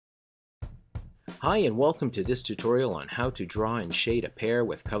Hi and welcome to this tutorial on how to draw and shade a pear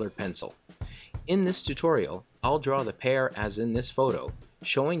with colored pencil. In this tutorial, I'll draw the pear as in this photo,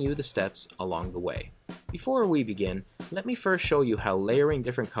 showing you the steps along the way. Before we begin, let me first show you how layering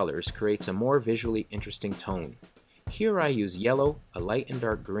different colors creates a more visually interesting tone. Here I use yellow, a light and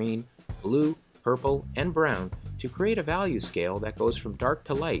dark green, blue, purple, and brown to create a value scale that goes from dark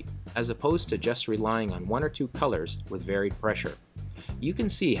to light, as opposed to just relying on one or two colors with varied pressure. You can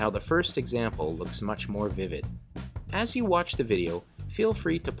see how the first example looks much more vivid. As you watch the video, feel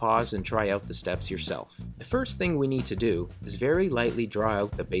free to pause and try out the steps yourself. The first thing we need to do is very lightly draw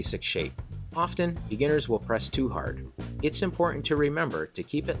out the basic shape. Often, beginners will press too hard. It's important to remember to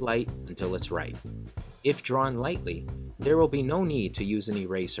keep it light until it's right. If drawn lightly, there will be no need to use an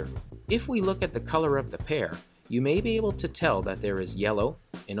eraser. If we look at the color of the pear, you may be able to tell that there is yellow,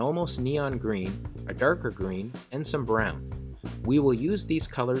 an almost neon green, a darker green, and some brown. We will use these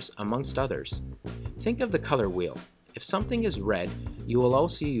colors amongst others. Think of the color wheel. If something is red, you will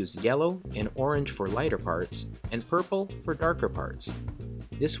also use yellow and orange for lighter parts and purple for darker parts.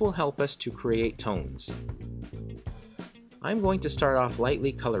 This will help us to create tones. I'm going to start off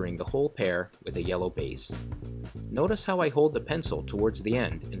lightly coloring the whole pear with a yellow base. Notice how I hold the pencil towards the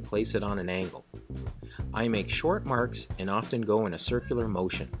end and place it on an angle. I make short marks and often go in a circular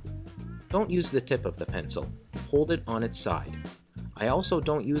motion. Don't use the tip of the pencil, hold it on its side. I also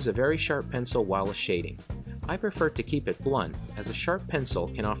don't use a very sharp pencil while shading. I prefer to keep it blunt, as a sharp pencil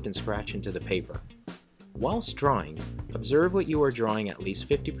can often scratch into the paper. Whilst drawing, observe what you are drawing at least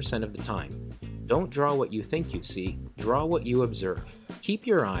 50% of the time. Don't draw what you think you see, draw what you observe. Keep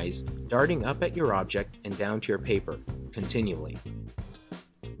your eyes darting up at your object and down to your paper, continually.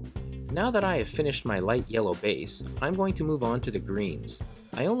 Now that I have finished my light yellow base, I'm going to move on to the greens.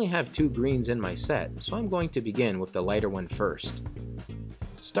 I only have 2 greens in my set, so I'm going to begin with the lighter one first.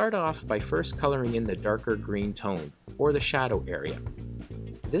 Start off by first coloring in the darker green tone, or the shadow area.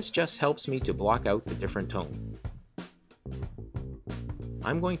 This just helps me to block out the different tone.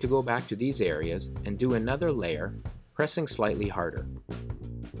 I'm going to go back to these areas and do another layer, pressing slightly harder.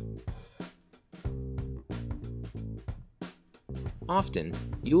 Often,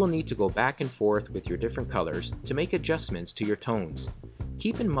 you will need to go back and forth with your different colors to make adjustments to your tones.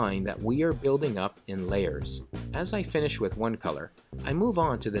 Keep in mind that we are building up in layers. As I finish with one color, I move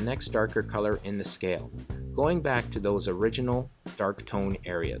on to the next darker color in the scale, going back to those original dark tone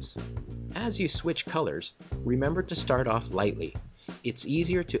areas. As you switch colors, remember to start off lightly. It's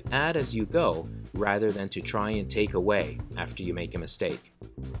easier to add as you go rather than to try and take away after you make a mistake.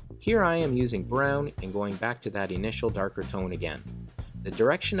 Here I am using brown and going back to that initial darker tone again. The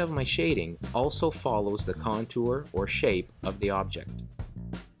direction of my shading also follows the contour or shape of the object.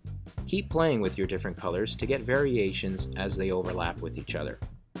 Keep playing with your different colors to get variations as they overlap with each other.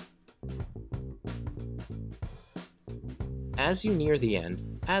 As you near the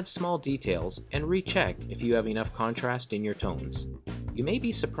end, add small details and recheck if you have enough contrast in your tones. You may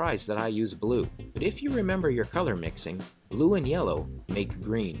be surprised that I use blue, but if you remember your color mixing, blue and yellow make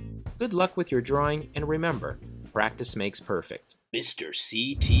green. Good luck with your drawing, and remember, practice makes perfect. Mr.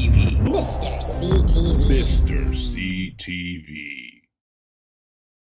 CTV. Mr. CTV. Mr. CTV.